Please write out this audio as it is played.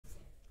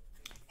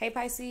Hey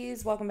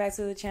Pisces, welcome back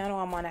to the channel.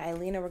 I'm Mana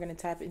Eilina. We're going to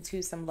tap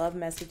into some love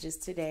messages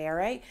today, all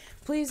right?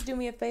 Please do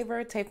me a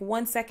favor. Take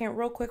 1 second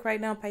real quick right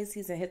now,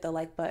 Pisces, and hit the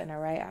like button, all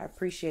right? I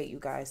appreciate you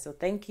guys, so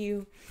thank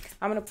you.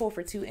 I'm going to pull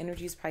for 2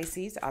 energies,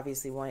 Pisces.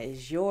 Obviously, one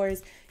is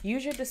yours.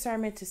 Use your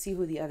discernment to see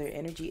who the other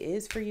energy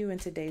is for you in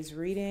today's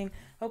reading,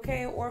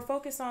 okay? Or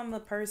focus on the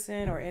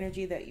person or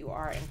energy that you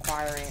are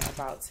inquiring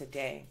about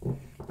today.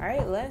 All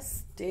right,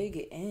 let's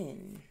dig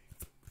in.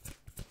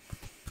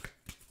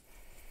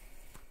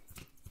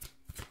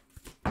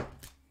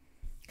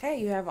 Okay,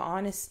 you have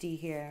honesty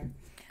here.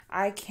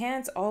 I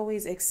can't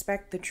always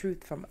expect the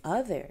truth from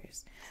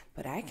others,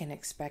 but I can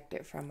expect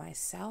it from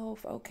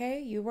myself, okay?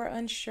 You were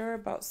unsure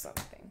about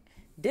something.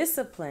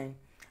 Discipline.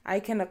 I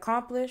can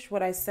accomplish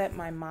what I set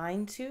my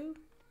mind to.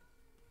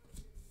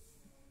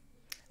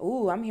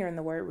 Ooh, I'm hearing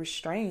the word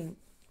restraint.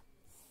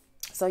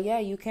 So yeah,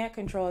 you can't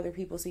control other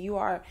people. So you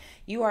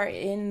are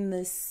in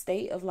this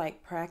state of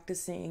like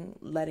practicing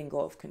letting go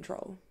of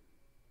control.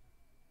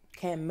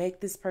 Can't make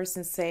this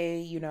person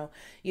say, you know,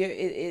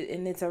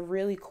 and it's a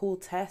really cool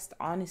test,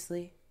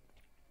 honestly.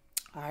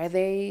 Are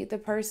they the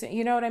person,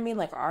 you know what I mean?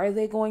 Like, are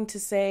they going to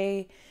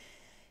say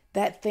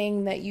that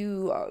thing that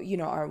you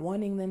are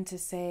wanting them to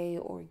say,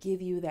 or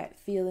give you that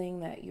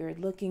feeling that you're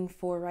looking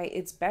for, right?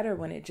 It's better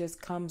when it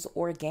just comes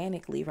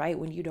organically, right?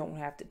 When you don't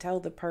have to tell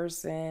the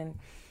person,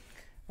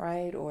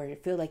 right? Or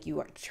feel like you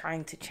are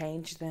trying to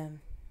change them.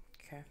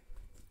 Okay.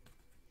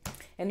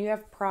 And you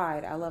have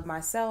pride. I love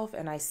myself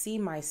and I see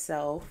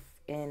myself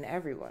in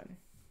everyone.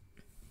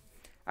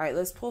 All right,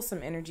 let's pull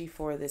some energy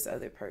for this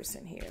other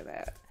person here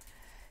that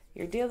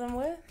you're dealing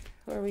with.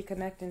 Who are we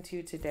connecting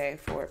to today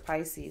for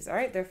Pisces? All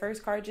right, their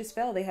first card just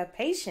fell. They have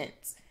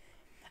patience.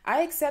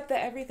 I accept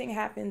that everything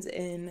happens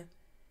in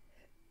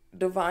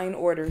divine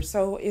order.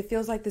 So it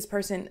feels like this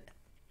person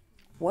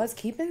was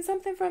keeping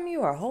something from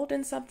you or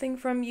holding something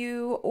from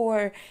you,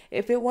 or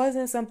if it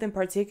wasn't something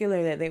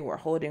particular that they were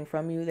holding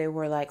from you, they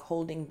were like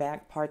holding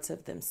back parts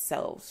of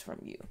themselves from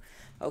you.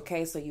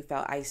 Okay, so you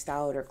felt iced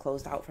out or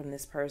closed out from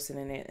this person,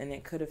 and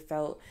it could have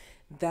felt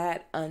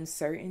that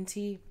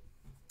uncertainty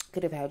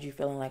could have had you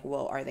feeling like,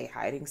 well, are they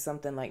hiding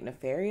something like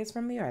nefarious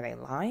from me? Are they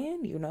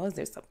lying? You know, is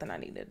there something I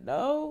need to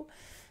know?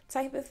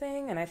 Type of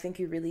thing. And I think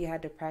you really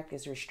had to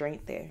practice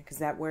restraint there, because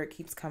that word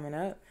keeps coming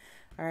up.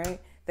 All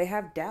right, they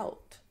have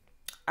doubt.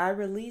 I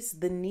release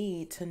the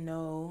need to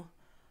know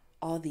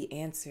all the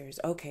answers.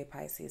 Okay,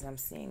 Pisces, I'm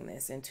seeing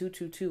this. And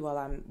 222,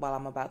 while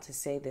I'm about to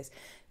say this,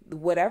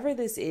 whatever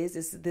this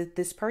is that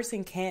this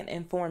person can't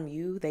inform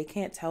you. They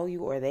can't tell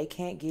you, or they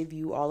can't give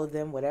you all of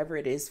them, whatever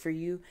it is for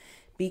you,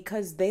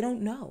 because they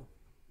don't know.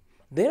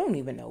 They don't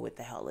even know what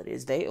the hell it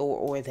is.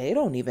 Or they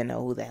don't even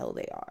know who the hell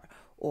they are.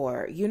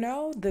 Or, you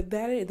know,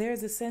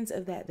 there's a sense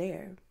of that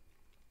there.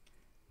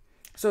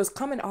 So it's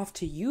coming off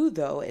to you,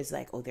 though, as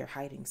like, oh, they're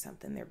hiding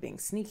something. They're being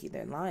sneaky.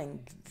 They're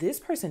lying. This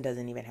person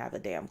doesn't even have a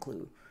damn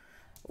clue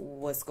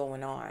what's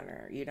going on,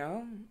 or, you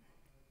know?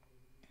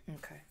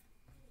 Okay.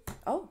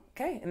 Oh,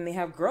 okay. And they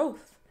have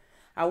growth.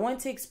 I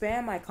want to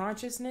expand my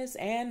consciousness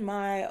and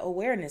my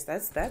awareness.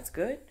 That's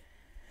good.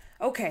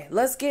 Okay,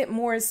 let's get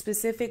more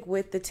specific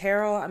with the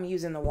tarot. I'm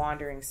using the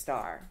Wandering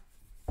Star.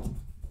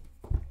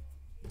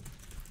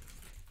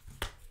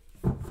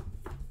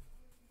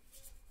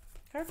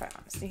 Perfect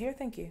honesty here.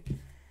 Thank you.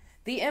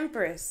 The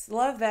Empress.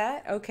 Love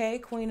that. Okay.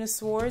 Queen of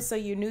Swords. So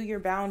you knew your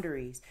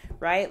boundaries,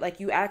 right? Like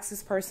you asked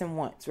this person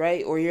once,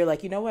 right? Or you're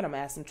like, you know what? I'm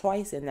asking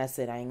twice and that's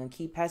it. I ain't going to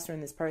keep pestering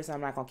this person.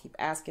 I'm not going to keep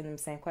asking them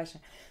the same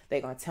question.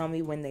 They're going to tell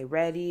me when they're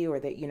ready, or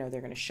that, you know,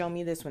 they're going to show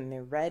me this when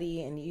they're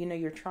ready. And, you know,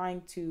 you're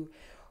trying to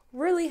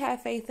really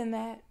have faith in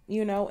that,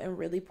 you know, and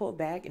really pull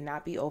back and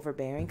not be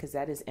overbearing, because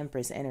that is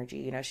Empress energy.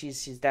 You know,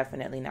 she's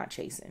definitely not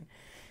chasing.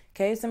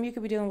 Okay, some of you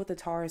could be dealing with a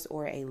Taurus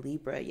or a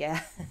Libra.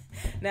 Yeah.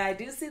 Now, I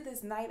do see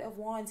this Knight of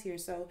Wands here.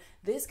 So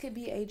this could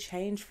be a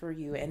change for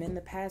you. And in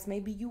the past,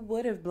 maybe you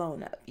would have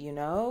blown up, you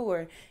know,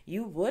 or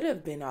you would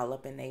have been all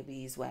up in their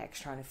beeswax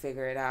trying to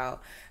figure it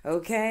out.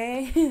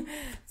 Okay.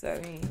 So, I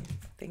mean,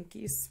 thank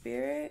you,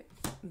 Spirit.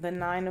 The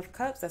 9 of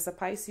Cups. That's a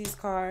Pisces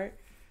card.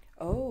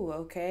 Oh,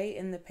 okay.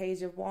 In the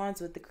Page of Wands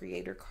with the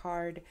Creator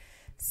card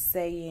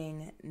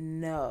saying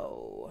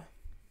no.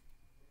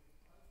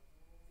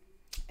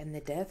 And the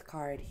Death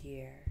card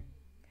here.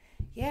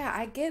 Yeah,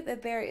 I get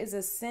that there is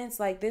a sense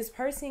like this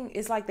person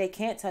is like they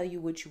can't tell you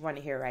what you want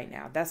to hear right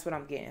now. That's what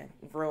I'm getting.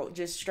 Real,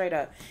 just straight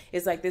up.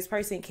 It's like this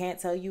person can't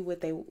tell you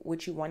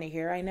what you want to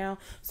hear right now.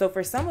 So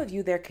for some of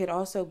you, there could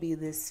also be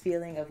this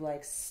feeling of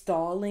like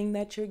stalling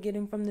that you're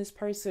getting from this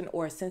person,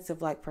 or a sense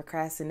of like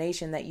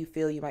procrastination that you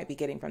feel you might be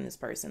getting from this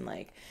person.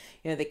 Like,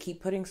 you know, they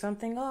keep putting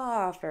something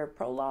off or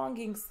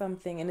prolonging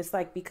something. And it's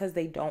like because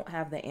they don't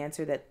have the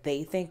answer that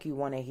they think you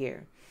want to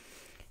hear.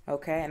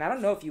 Okay, and I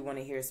don't know if you want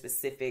to hear a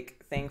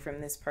specific thing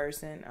from this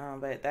person,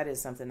 but that is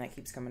something that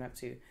keeps coming up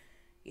too.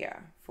 Yeah,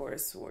 4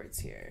 of Swords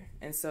here.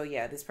 And so,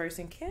 yeah, this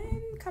person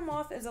can come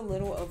off as a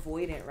little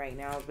avoidant right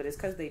now, but it's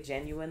because they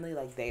genuinely,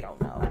 like, they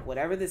don't know.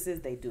 Whatever this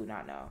is, they do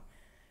not know.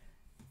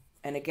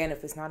 And again,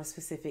 if it's not a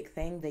specific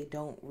thing, they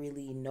don't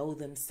really know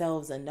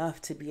themselves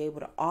enough to be able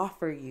to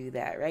offer you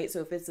that, right?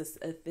 So if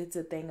it's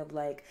a thing of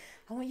like,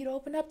 I want you to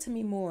open up to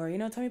me more,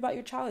 tell me about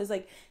your child. It's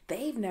like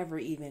they've never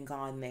even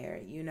gone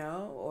there,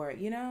 or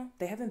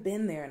they haven't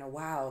been there in a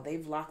while.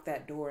 They've locked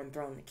that door and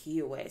thrown the key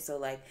away. So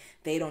like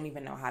they don't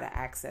even know how to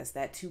access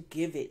that to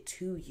give it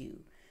to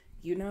you,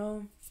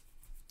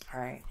 All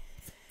right.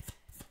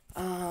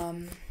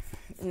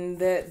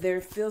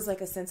 There feels like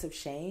a sense of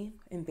shame,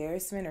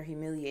 embarrassment, or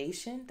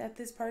humiliation that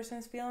this person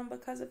is feeling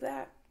because of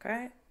that.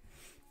 Okay.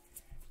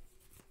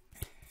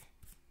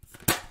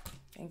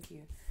 Thank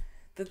you.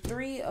 The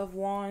 3 of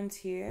Wands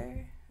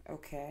here.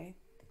 Okay.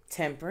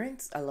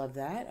 Temperance. I love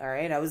that. All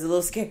right. I was a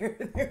little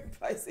scared there.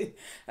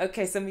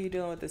 Okay. Some of you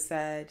dealing with the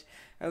Sag.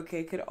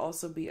 Okay. Could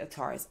also be a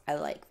Taurus. I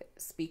like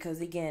this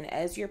because again,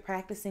 as you're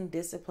practicing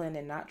discipline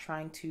and not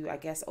trying to, I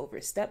guess,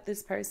 overstep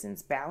this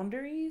person's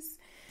boundaries,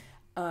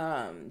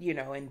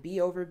 and be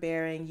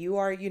overbearing. You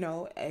are,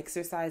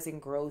 exercising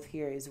growth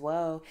here as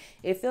well.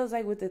 It feels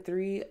like with the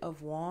 3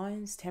 of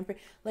Wands,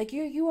 like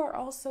you are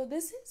also,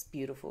 this is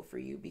beautiful for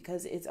you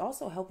because it's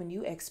also helping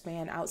you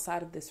expand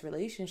outside of this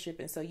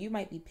relationship. And so you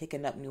might be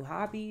picking up new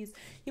hobbies.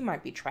 You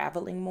might be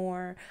traveling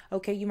more.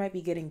 Okay. You might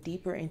be getting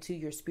deeper into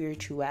your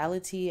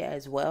spirituality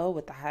as well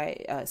with the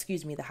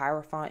the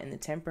Hierophant and the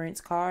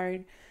Temperance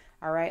card.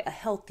 All right. A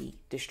healthy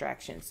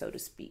distraction, so to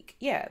speak.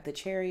 Yeah. The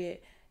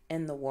Chariot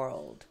and the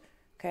World.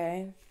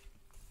 Okay.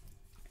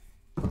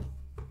 Tell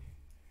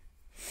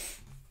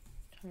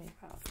me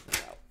about the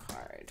out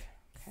card.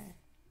 Okay.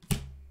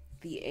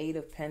 The 8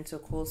 of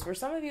Pentacles. For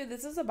some of you,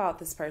 this is about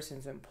this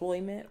person's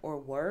employment or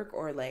work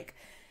or like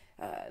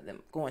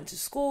them going to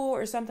school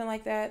or something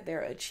like that, their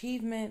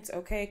achievements,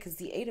 okay? Because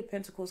the 8 of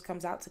Pentacles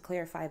comes out to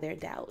clarify their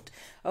doubt,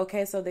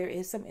 okay? So there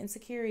is some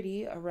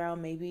insecurity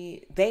around,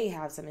 maybe they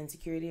have some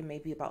insecurity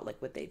maybe about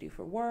like what they do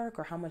for work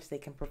or how much they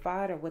can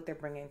provide or what they're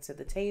bringing to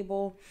the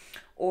table.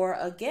 Or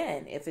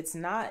again, if it's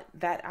not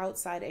that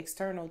outside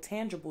external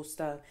tangible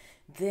stuff,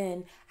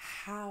 then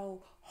how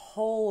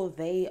whole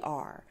they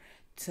are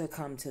to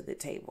come to the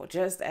table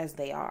just as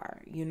they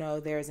are.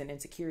 There's an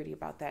insecurity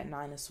about that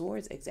 9 of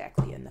Swords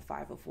exactly in the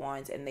 5 of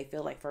Wands, and they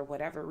feel like for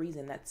whatever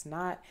reason that's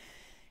not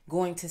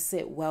going to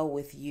sit well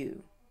with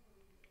you.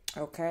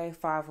 Okay,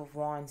 5 of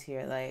Wands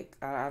here, like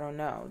I don't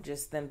know,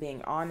 just them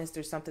being honest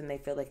or something. They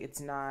feel like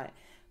it's not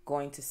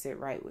going to sit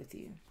right with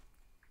you.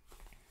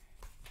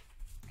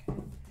 Okay,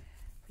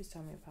 please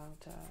tell me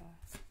about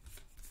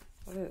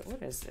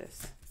what is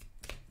this?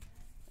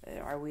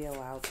 Are we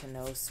allowed to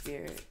know,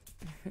 Spirit?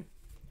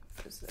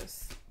 What is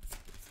this?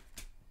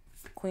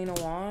 Queen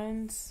of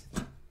Wands,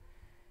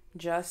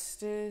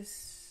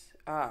 Justice.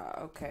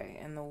 Okay,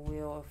 and the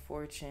Wheel of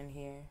Fortune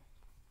here.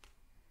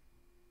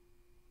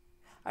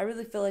 I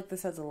really feel like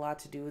this has a lot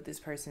to do with this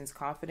person's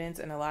confidence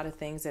and a lot of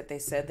things that they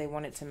said they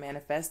wanted to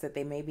manifest that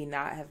they've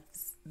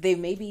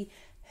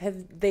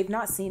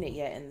not seen it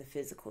yet in the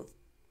physical.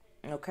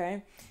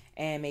 Okay?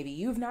 And maybe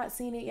you've not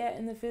seen it yet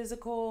in the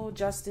physical.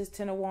 Justice,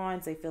 10 of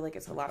Wands, they feel like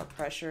it's a lot of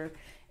pressure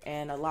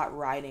and a lot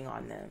riding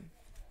on them.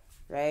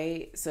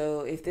 Right?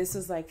 So if this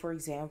was like, for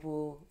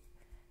example,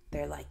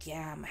 they're like,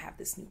 yeah, I'm gonna have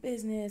this new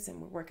business and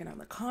we're working on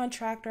the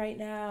contract right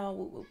now,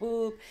 whoop, whoop,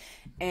 whoop.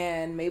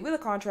 And maybe the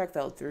contract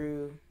fell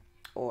through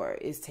or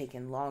is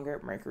taking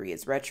longer. Mercury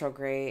is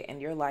retrograde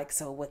and you're like,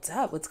 so what's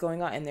up? What's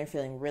going on? And they're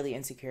feeling really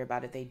insecure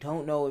about it. They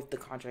don't know if the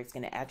contract's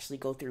gonna actually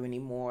go through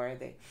anymore.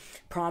 They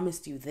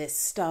promised you this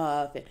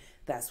stuff, and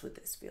that's what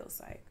this feels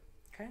like.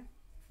 Okay.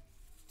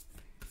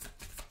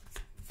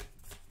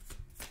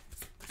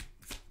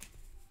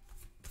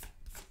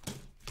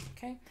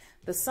 Okay,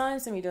 the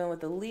Sun's gonna be dealing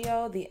with the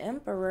Leo, the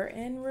Emperor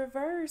in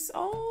reverse.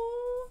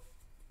 Oh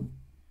my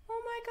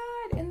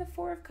God, and the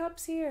 4 of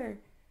Cups here.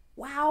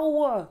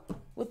 Wow,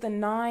 with the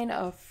 9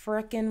 of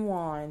frickin'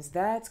 Wands.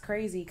 That's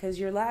crazy because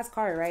your last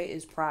card, right,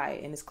 is Pride,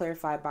 and it's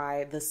clarified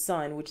by the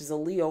Sun, which is a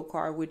Leo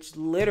card, which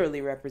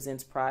literally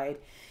represents pride.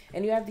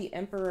 And you have the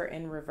Emperor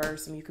in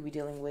reverse, and you could be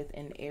dealing with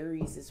an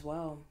Aries as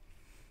well.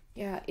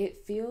 Yeah,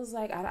 it feels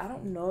like, I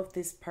don't know if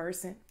this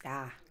person,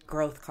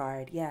 growth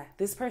card. Yeah,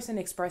 this person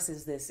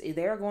expresses this.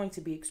 They're going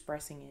to be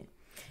expressing it.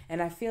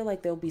 And I feel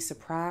like they'll be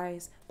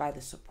surprised by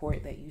the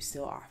support that you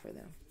still offer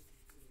them.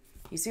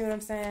 You see what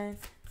I'm saying?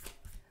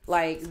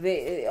 Like,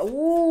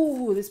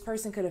 this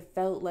person could have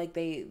felt like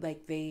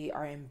they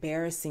are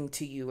embarrassing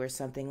to you or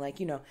something.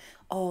 Like,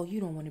 oh, you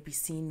don't want to be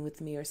seen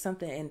with me or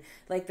something. And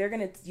like,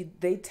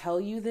 they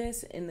tell you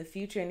this in the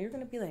future and you're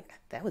going to be like,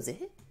 that was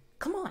it?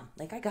 Come on.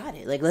 Like, I got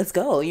it. Like, let's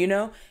go,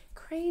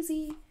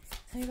 Crazy.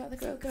 Tell me about the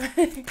growth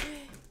card.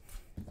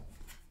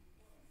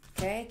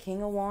 Okay,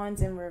 King of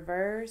Wands in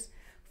reverse,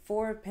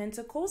 4 of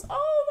Pentacles.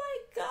 Oh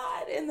my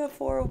God, and the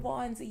 4 of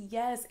Wands.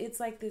 Yes, it's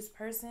like this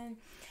person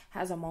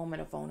has a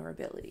moment of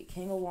vulnerability.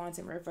 King of Wands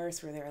in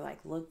reverse where they're like,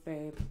 look,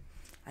 babe,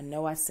 I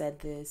know I said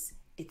this.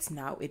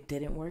 It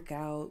didn't work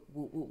out,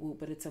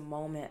 but it's a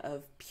moment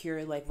of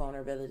pure like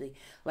vulnerability.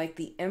 Like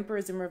the Emperor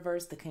is in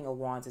reverse, the King of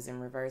Wands is in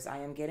reverse. I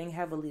am getting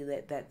heavily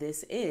that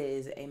this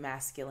is a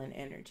masculine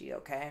energy,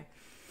 okay?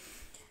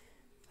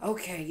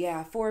 Okay,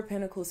 yeah, Four of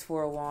Pentacles,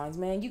 Four of Wands.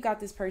 Man, you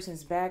got this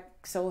person's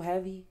back so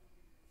heavy.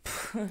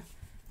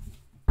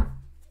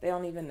 They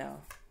don't even know.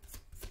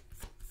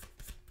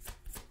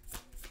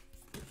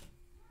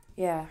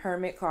 Yeah,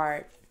 Hermit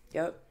card.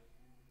 Yep.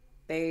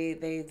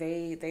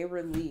 They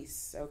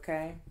release,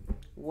 okay,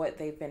 what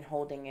they've been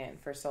holding in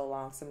for so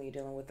long. Some of you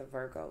dealing with a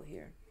Virgo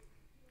here.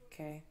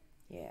 Okay.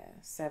 Yeah,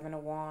 Seven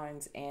of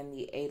Wands and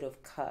the Eight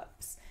of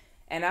Cups.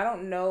 And I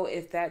don't know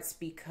if that's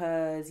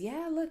because,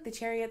 yeah, look, the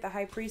Chariot, the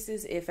High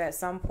Priestess, if at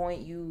some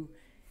point you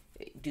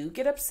do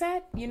get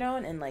upset, you know,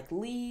 and like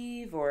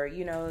leave, or,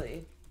 you know,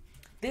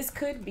 this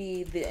could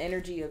be the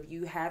energy of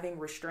you having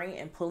restraint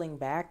and pulling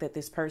back, that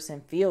this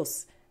person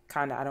feels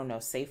kind of, I don't know,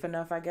 safe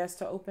enough, I guess,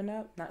 to open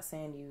up. Not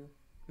saying you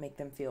make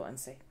them feel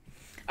unsafe.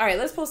 All right,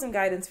 let's pull some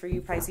guidance for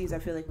you, Pisces. I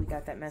feel like we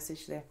got that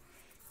message there.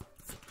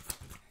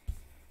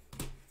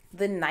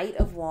 The Knight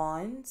of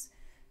Wands,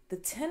 the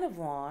Ten of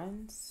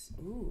Wands,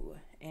 ooh,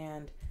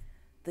 and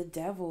the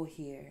Devil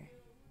here.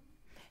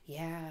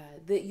 Yeah,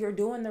 you're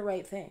doing the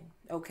right thing,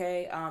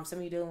 okay? Some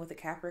of you dealing with a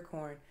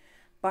Capricorn.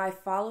 By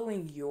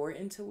following your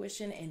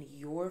intuition and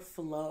your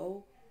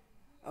flow,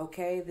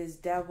 okay, this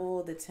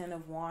Devil, the Ten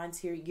of Wands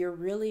here, you're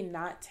really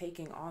not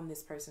taking on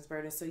this person's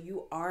burden. So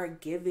you are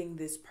giving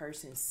this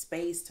person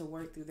space to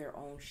work through their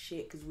own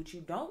shit. Because what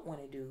you don't want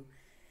to do,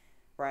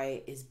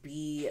 right, is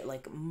be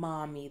like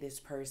mommy this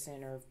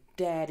person, or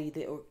daddy,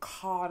 or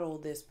coddle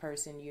this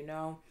person, you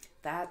know.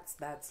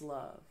 That's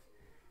love.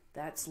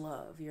 That's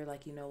love. You're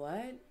like, you know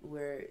what,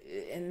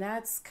 and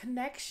that's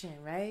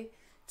connection, right?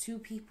 Two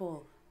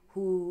people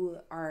who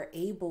are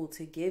able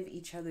to give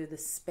each other the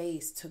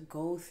space to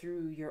go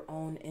through your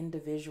own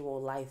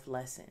individual life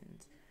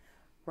lessons,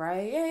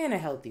 right? In a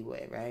healthy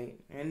way, right?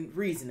 And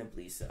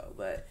reasonably so,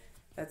 but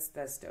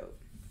that's dope.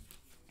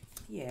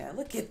 Yeah,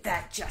 look at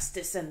that,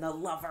 justice and the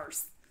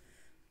lovers.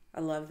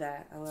 I love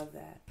that. I love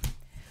that.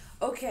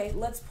 Okay,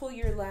 let's pull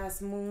your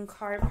last moon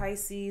card,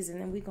 Pisces,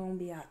 and then we're going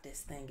to be out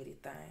this thingity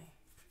thing.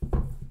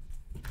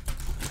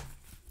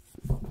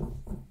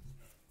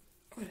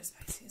 What is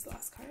Pisces'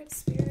 last card?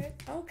 Spirit.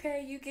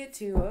 Okay, you get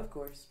two, of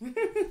course. Look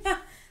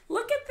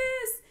at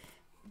this.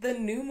 The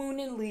new moon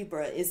in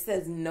Libra. It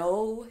says,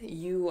 know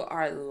you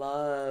are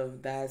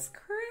loved. That's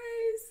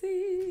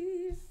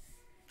crazy.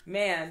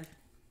 Man.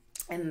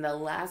 And the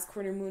last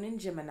quarter moon in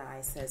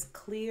Gemini says,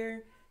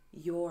 clear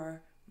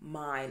your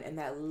mind. And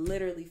that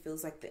literally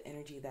feels like the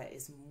energy that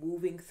is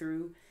moving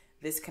through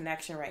this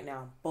connection right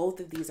now.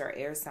 Both of these are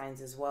air signs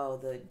as well,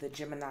 the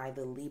Gemini,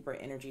 the Libra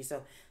energy.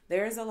 So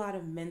there is a lot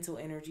of mental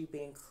energy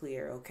being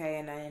clear, okay?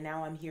 And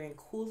now I'm hearing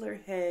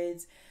cooler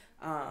heads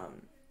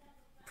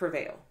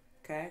prevail,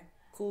 okay?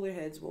 Cooler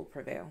heads will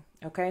prevail,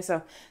 okay?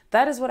 So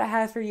that is what I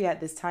have for you at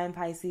this time,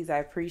 Pisces. I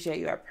appreciate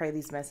you. I pray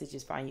these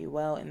messages find you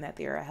well and that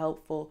they are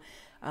helpful.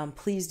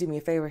 Please do me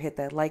a favor, hit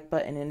that like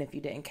button. And if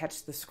you didn't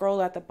catch the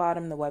scroll at the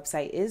bottom, the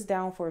website is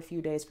down for a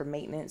few days for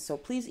maintenance. So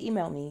please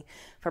email me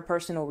for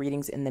personal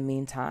readings in the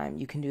meantime.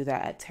 You can do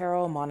that at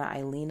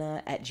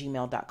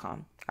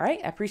tarotmonaailina@gmail.com. All right.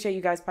 I appreciate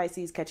you guys,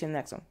 Pisces. Catch you in the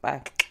next one.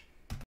 Bye.